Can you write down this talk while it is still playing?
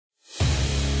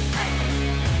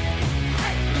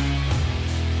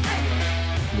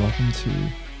welcome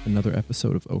to another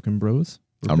episode of Oaken Bros.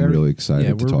 I'm really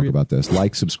excited to talk about this.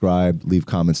 Like, subscribe, leave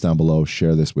comments down below,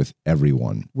 share this with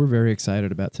everyone. We're very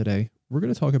excited about today. We're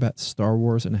going to talk about Star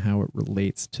Wars and how it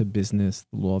relates to business,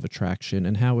 the law of attraction,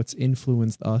 and how it's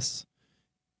influenced us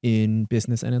in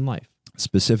business and in life.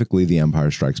 Specifically, The Empire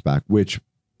Strikes Back, which,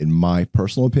 in my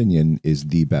personal opinion, is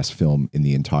the best film in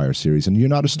the entire series. And you're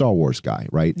not a Star Wars guy,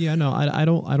 right? Yeah, no, I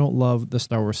don't love the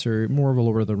Star Wars series. More of a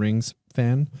Lord of the Rings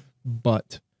fan,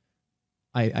 but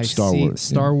I see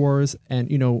Star Wars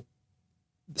and,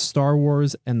 Star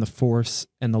Wars and the Force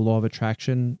and the law of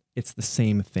attraction, it's the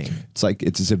same thing.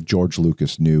 It's as if George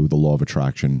Lucas knew the law of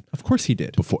attraction. Of course he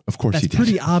did. Of course he did. That's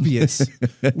pretty obvious.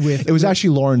 It was actually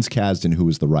Lawrence Kasdan who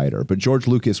was the writer, but George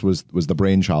Lucas was the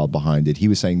brainchild behind it. He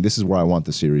was saying, this is where I want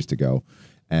the series to go.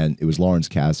 And it was Lawrence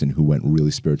Kasdan who went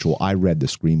really spiritual. I read the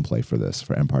screenplay for this,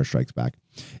 for Empire Strikes Back.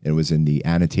 It was in the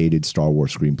annotated Star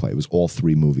Wars screenplay. It was all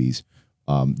three movies,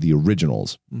 the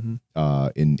originals,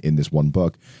 in this one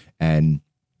book. And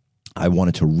I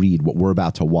wanted to read what we're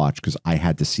about to watch because I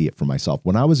had to see it for myself.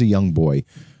 When I was a young boy,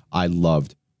 I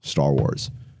loved Star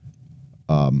Wars.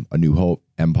 A New Hope,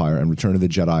 Empire, and Return of the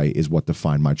Jedi is what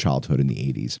defined my childhood in the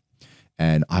 80s.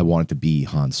 And I wanted to be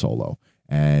Han Solo.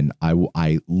 And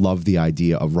I love the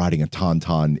idea of riding a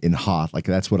Tauntaun in Hoth. Like,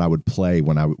 that's what I would play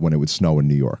when it would snow in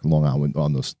New York, Long Island,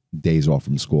 on those days off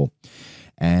from school.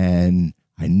 And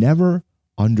I never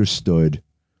understood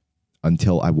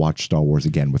until I watched Star Wars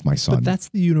again with my son. But that's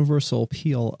the universal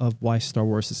appeal of why Star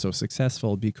Wars is so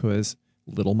successful, because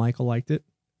little Michael liked it,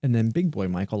 and then big boy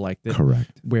Michael liked it.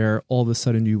 Correct. Where all of a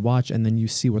sudden you watch and then you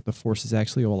see what the Force is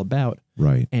actually all about.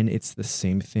 Right. And it's the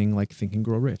same thing like Think and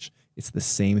Grow Rich. It's the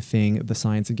same thing of The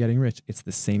Science of Getting Rich. It's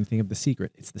the same thing of The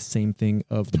Secret. It's the same thing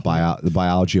of the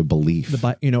biology of belief.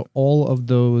 All of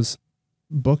those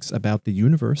books about the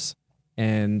universe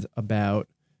and about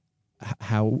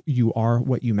how you are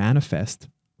what you manifest.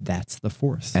 That's the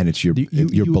Force, and it's your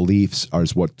beliefs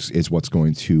is what's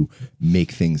going to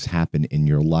make things happen in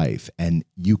your life. And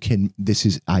you can.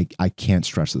 I can't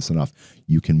stress this enough.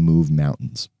 You can move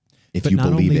mountains if you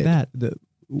believe it.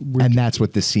 And that's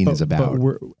what this scene is about.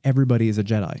 But everybody is a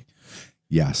Jedi.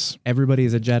 Yes, everybody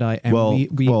is a Jedi, and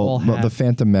we all have. The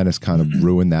Phantom Menace kind of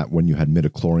ruined that when you had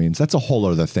midichlorians. That's a whole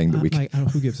other thing that we.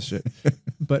 Who gives a shit?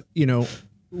 But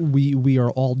we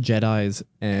are all Jedis,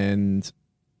 and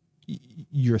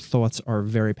your thoughts are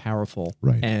very powerful.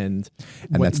 Right. And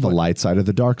that's the light side of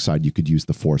the dark side. You could use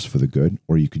the Force for the good,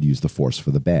 or you could use the Force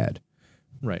for the bad.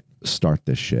 Right. Start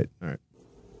this shit. All right.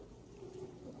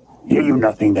 Hear you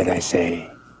nothing that I say.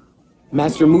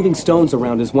 Master, moving stones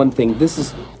around is one thing. This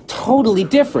is totally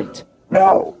different.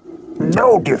 No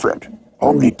different.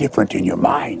 Only different in your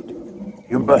mind.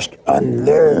 You must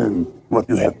unlearn what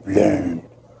you have learned.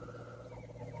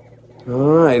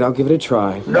 All right, I'll give it a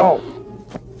try. No,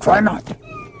 try not.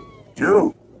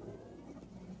 Do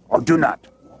or do not.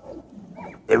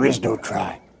 There is no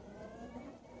try.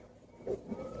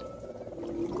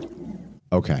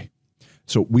 Okay.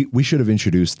 So we should have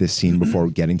introduced this scene before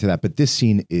getting to that, but this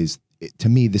scene is, to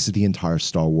me, this is the entire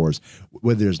Star Wars.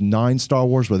 Whether there's 9 Star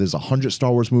Wars, whether there's 100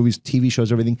 Star Wars movies, TV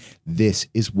shows, everything, this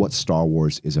is what Star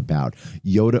Wars is about.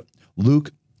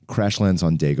 Luke crash lands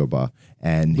on Dagobah,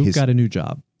 and Luke got a new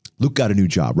job. Luke got a new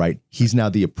job, right? He's now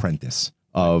the apprentice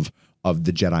of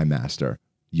the Jedi Master,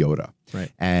 Yoda.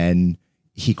 Right. And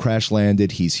he crash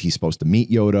landed. He's supposed to meet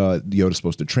Yoda. Yoda's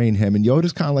supposed to train him. And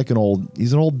Yoda's kind of like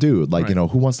he's an old dude. Like,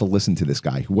 who wants to listen to this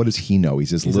guy? What does he know?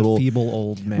 He's little a feeble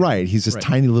old man. Right. He's this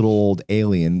tiny little old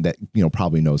alien that,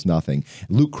 probably knows nothing.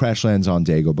 Luke crash lands on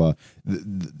Dagobah.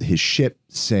 His ship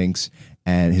sinks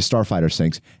and his starfighter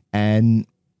sinks. And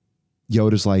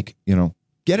Yoda's like,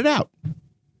 get it out.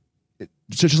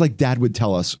 So just like Dad would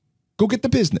tell us, go get the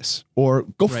business or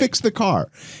go fix the car.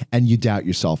 And you doubt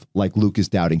yourself, like Luke is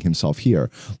doubting himself here.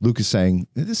 Luke is saying,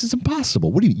 this is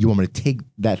impossible. What do you want me to take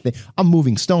that thing? I'm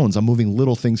moving stones. I'm moving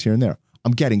little things here and there.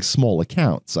 I'm getting small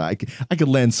accounts. I could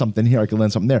land something here. I could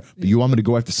land something there. But you want me to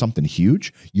go after something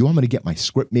huge? You want me to get my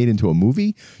script made into a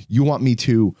movie? You want me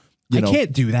to, I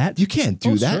can't do that. You can't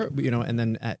do that. Sure. But, and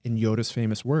then in Yoda's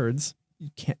famous words, you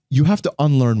can't. You have to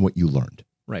unlearn what you learned.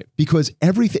 Right. Because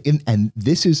everything, and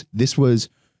this was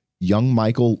young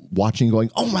Michael watching,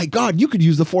 going, oh my God, you could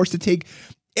use the Force to take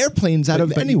airplanes out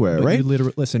of anywhere, right? You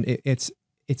literally, listen, it's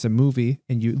a movie,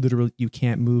 and you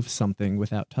can't move something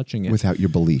without touching it. Without your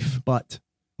belief. But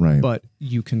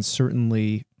you can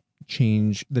certainly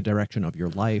change the direction of your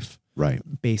life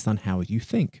based on how you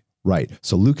think. Right.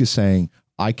 So Luke is saying,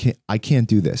 I can't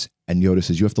do this. And Yoda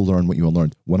says, you have to learn what you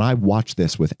learned. When I watched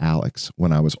this with Alex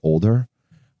when I was older,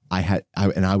 I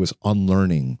was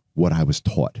unlearning what I was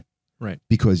taught. Right.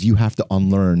 Because you have to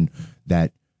unlearn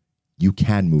that you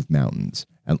can move mountains.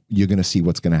 And you're going to see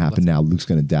what's going to happen now. Luke's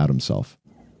going to doubt himself.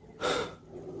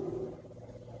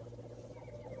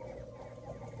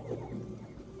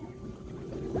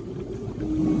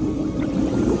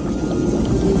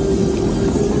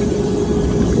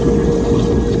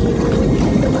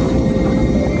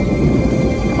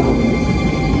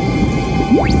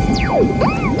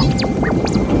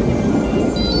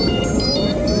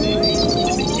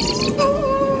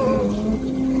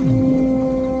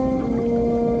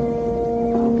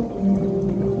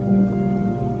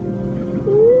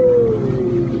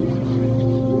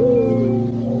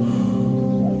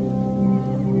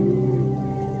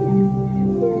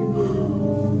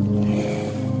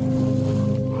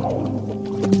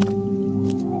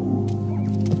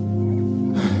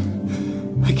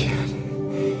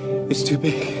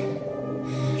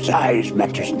 Size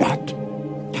matters not.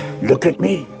 Look at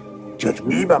me. Judge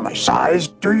me by my size,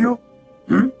 do you?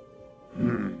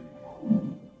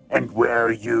 And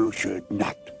where you should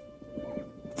not.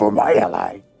 For my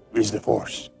ally is the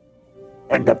Force.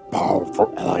 And a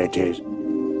powerful ally it is.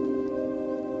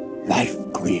 Life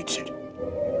creates it.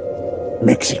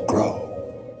 Makes it grow.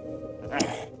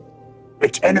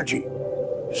 Its energy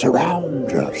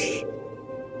surrounds us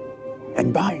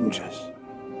and binds us.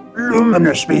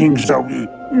 Luminous beings are we,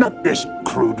 not this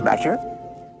crude matter.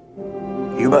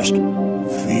 You must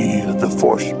feel the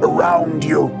Force around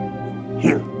you.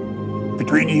 Here,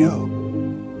 between you,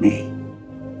 me,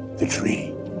 the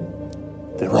tree,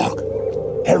 the rock,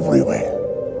 everywhere.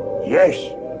 Yes,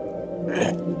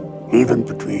 even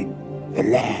between the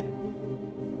land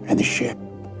and the ship.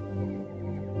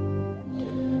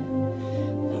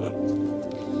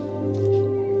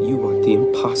 You want the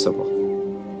impossible.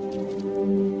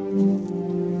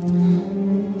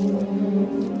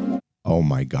 Oh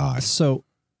my God. So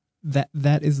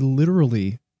that is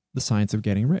literally the science of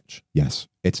getting rich. Yes.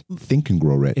 It's think and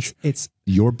grow rich. It's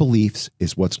your beliefs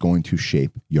is what's going to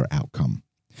shape your outcome.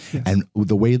 Yes. And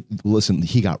the way, listen,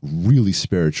 he got really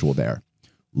spiritual there.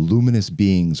 Luminous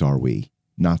beings are we,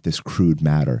 not this crude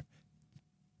matter.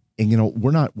 And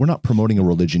we're not promoting a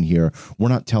religion here. We're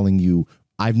not telling you,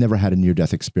 I've never had a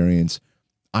near-death experience.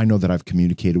 I know that I've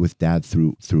communicated with Dad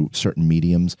through certain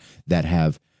mediums that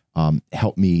have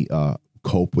helped me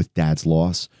cope with Dad's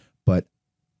loss. But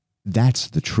that's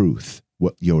the truth,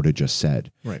 what Yoda just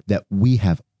said. Right. That we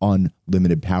have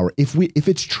unlimited power. If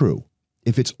it's true,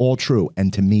 if it's all true,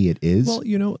 and to me it is. Well,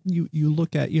 you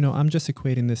look at, I'm just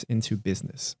equating this into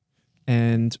business.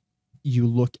 And you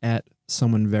look at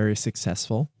someone very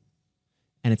successful,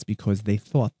 and it's because they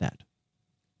thought that.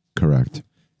 Correct.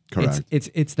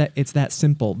 It's that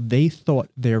simple. They thought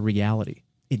their reality.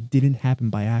 It didn't happen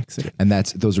by accident. And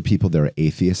those are people that are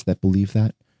atheists that believe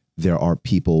that. There are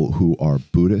people who are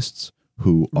Buddhists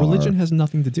who religion has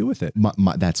nothing to do with it.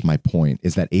 That's my point,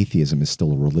 is that atheism is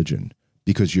still a religion,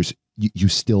 because you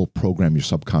still program your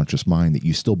subconscious mind that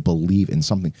you still believe in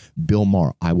something. Bill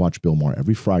Maher, I watch Bill Maher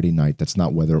every Friday night. That's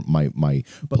not whether my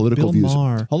political views.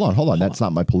 Hold on. That's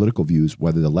not my political views,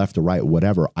 whether the left or right,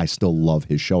 whatever. I still love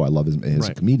his show. I love his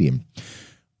right. comedian.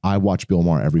 I watch Bill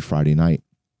Maher every Friday night.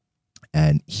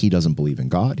 And he doesn't believe in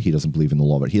God. He doesn't believe in the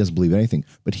law, but he doesn't believe in anything.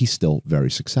 But he's still very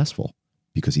successful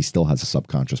because he still has a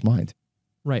subconscious mind.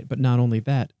 Right. But not only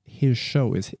that, his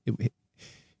show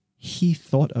he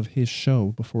thought of his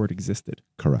show before it existed.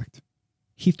 Correct.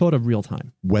 He thought of real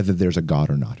time. Whether there's a God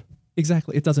or not.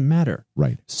 Exactly. It doesn't matter.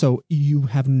 Right. So you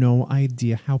have no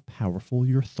idea how powerful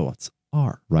your thoughts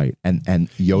are. Right. And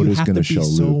Yoda's going to show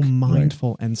Luke. You have to be so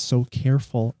mindful and so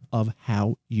careful of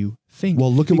how you think.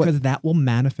 Well, look at because that will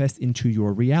manifest into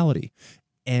your reality.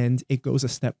 And it goes a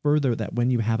step further that when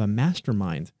you have a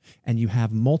mastermind and you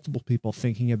have multiple people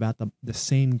thinking about the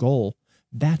same goal,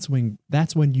 that's when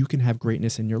you can have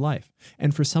greatness in your life.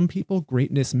 And for some people,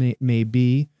 greatness may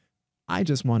be, I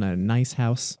just want a nice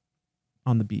house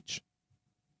on the beach.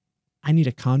 I need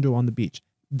a condo on the beach.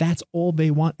 That's all they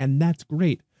want, and that's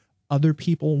great. Other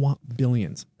people want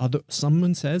billions.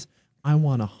 Someone says, I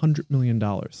want $100 million.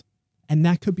 And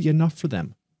that could be enough for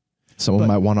them. Someone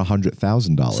might want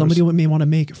 $100,000. Somebody may want to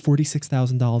make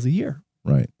 $46,000 a year.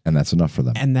 Right. And that's enough for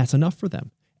them. And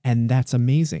that's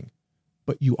amazing.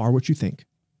 But you are what you think.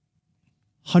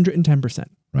 110%.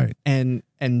 Right. And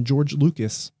George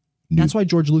Lucas, that's why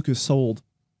George Lucas sold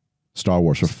Star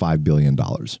Wars for $5 billion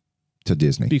to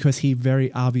Disney. Because he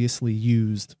very obviously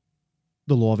used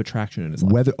the law of attraction in his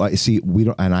life.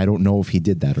 I don't know if he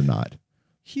did that or not.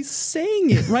 He's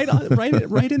saying it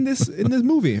right in this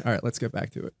movie. All right, let's get back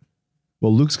to it.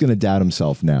 Well, Luke's going to doubt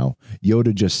himself now.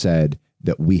 Yoda just said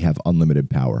that we have unlimited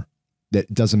power. That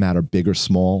it doesn't matter big or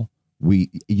small.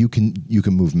 You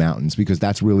can move mountains, because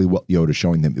that's really what Yoda's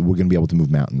showing them. We're going to be able to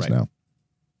move mountains now.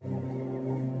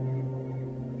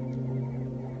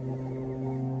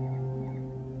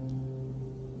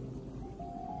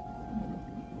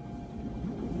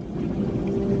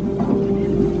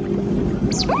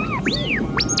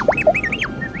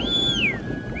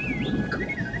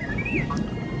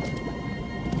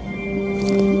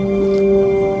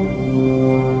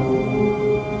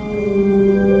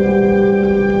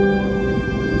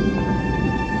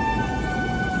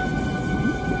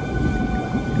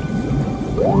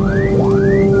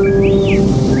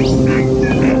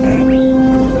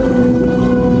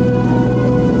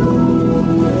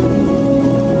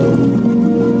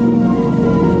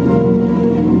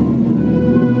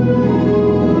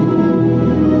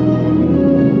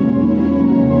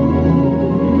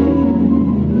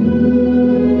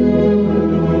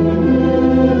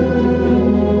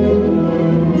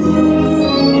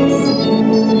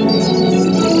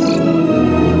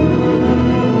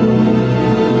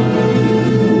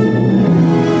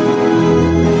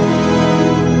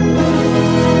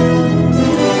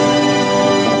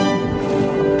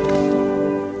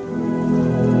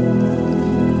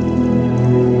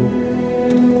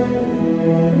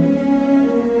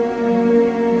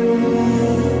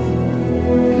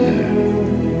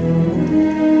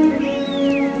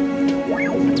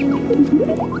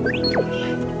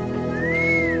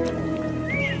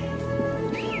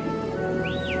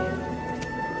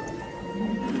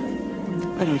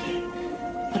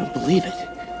 I don't believe it.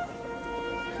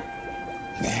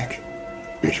 That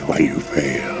is why you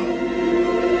fail.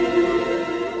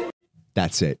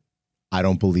 That's it. I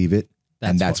don't believe it,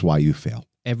 and that's why you fail.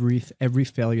 Every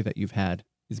failure that you've had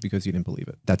is because you didn't believe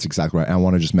it. That's exactly right. And I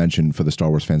want to just mention for the Star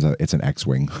Wars fans, it's an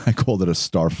X-Wing. I called it a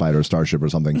starfighter, starship or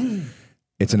something.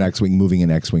 It's an X-Wing, moving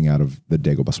an X-Wing out of the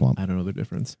Dagobah swamp. I don't know the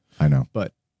difference. I know.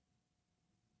 But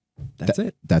that's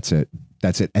it. That's it.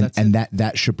 That's it. And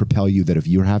that should propel you that if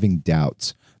you're having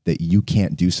doubts that you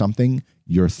can't do something,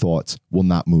 your thoughts will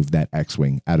not move that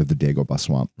X-Wing out of the Dagobah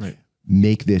swamp. Right.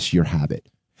 Make this your habit.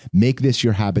 Make this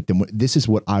your habit. Then this is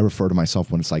what I refer to myself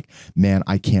when it's like, man,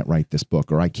 I can't write this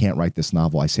book or I can't write this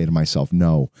novel. I say to myself,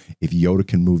 no, if Yoda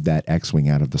can move that X-Wing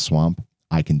out of the swamp,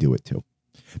 I can do it too.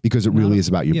 Because it really is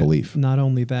about your belief. Not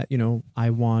only that,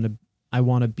 I want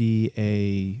to be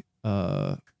an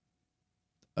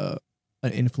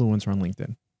influencer on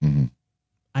LinkedIn. Mm-hmm.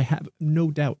 I have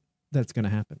no doubt that's going to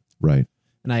happen. Right.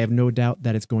 And I have no doubt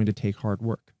that it's going to take hard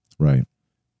work. Right.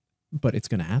 But it's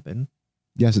going to happen.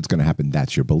 Yes, it's going to happen.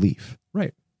 That's your belief.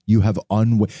 Right. You have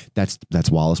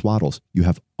that's Wallace Wattles. You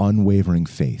have unwavering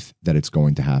faith that it's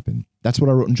going to happen. That's what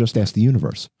I wrote in Just Ask the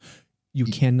Universe. You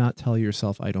cannot tell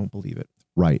yourself I don't believe it.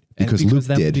 Right. Because Luke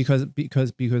did.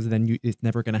 Because then it's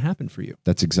never going to happen for you.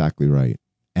 That's exactly right.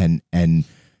 And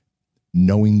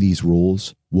knowing these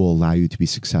rules will allow you to be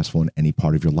successful in any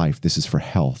part of your life. This is for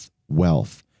health,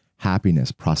 wealth,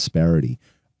 happiness, prosperity.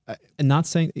 And not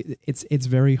saying it's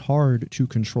very hard to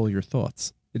control your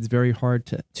thoughts. It's very hard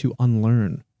to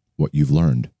unlearn what you've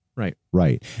learned. Right.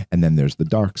 Right. And then there's the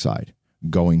dark side,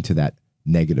 going to that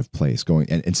negative place, going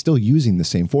and still using the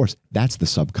same force. That's the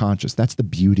subconscious. That's the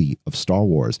beauty of Star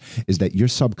Wars, is that your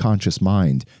subconscious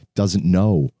mind doesn't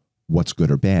know what's good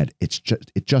or bad. It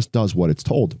just does what it's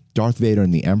told. Darth Vader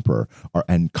and the Emperor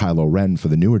and Kylo Ren for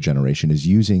the newer generation is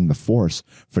using the Force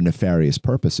for nefarious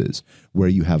purposes, where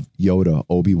you have Yoda,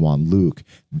 Obi-Wan, Luke,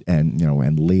 and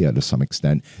Leia to some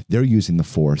extent. They're using the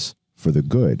Force for the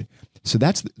good. So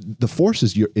that's the Force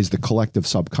is the collective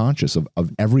subconscious of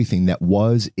everything that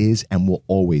was, is, and will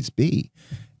always be.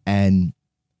 And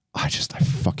I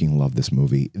fucking love this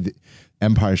movie.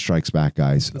 Empire Strikes Back,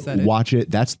 guys. Watch it.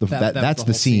 That's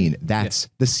the scene. That's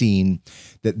the scene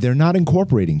that they're not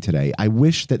incorporating today. I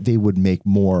wish that they would make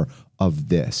more of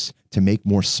this, to make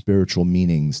more spiritual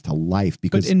meanings to life.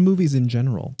 Because in movies in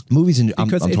general, I'm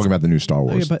talking about the new Star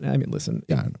Wars. But I mean, listen.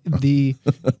 Yeah,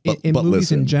 in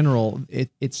movies in general, it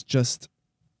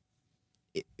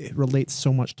relates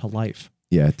so much to life.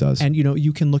 Yeah, it does. And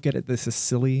you can look at it. This is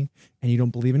silly, and you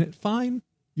don't believe in it. Fine.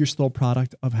 You're still a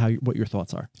product of what your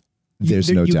thoughts are.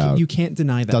 There's no doubt. You can't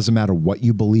deny that. Doesn't matter what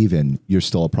you believe in. You're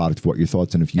still a product of what your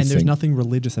thoughts. And there's nothing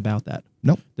religious about that.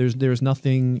 Nope. There's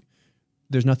nothing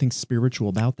spiritual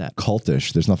about that.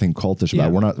 Cultish. There's nothing cultish about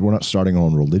it. We're not starting our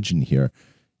own religion here.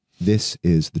 This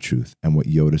is the truth, and what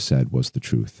Yoda said was the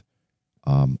truth.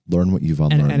 Learn what you've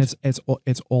unlearned, and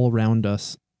it's all around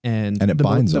us, and it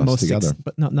binds us together.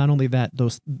 But not only that,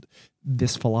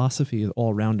 this philosophy is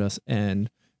all around us, and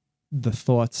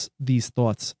these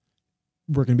thoughts,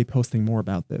 we're going to be posting more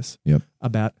about this. Yep.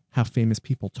 About how famous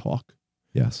people talk.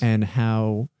 Yes. And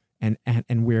how and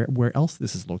where else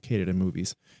this is located in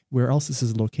movies, where else this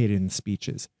is located in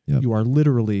speeches. Yep. You are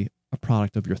literally a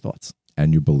product of your thoughts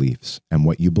and your beliefs, and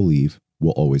what you believe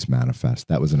will always manifest.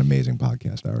 That was an amazing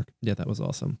podcast, Eric. Yeah, that was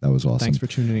awesome. That was awesome. Thanks for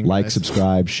tuning in. Like, guys.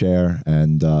 subscribe, share,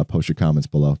 and post your comments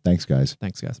below. Thanks, guys.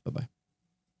 Thanks, guys. Bye-bye.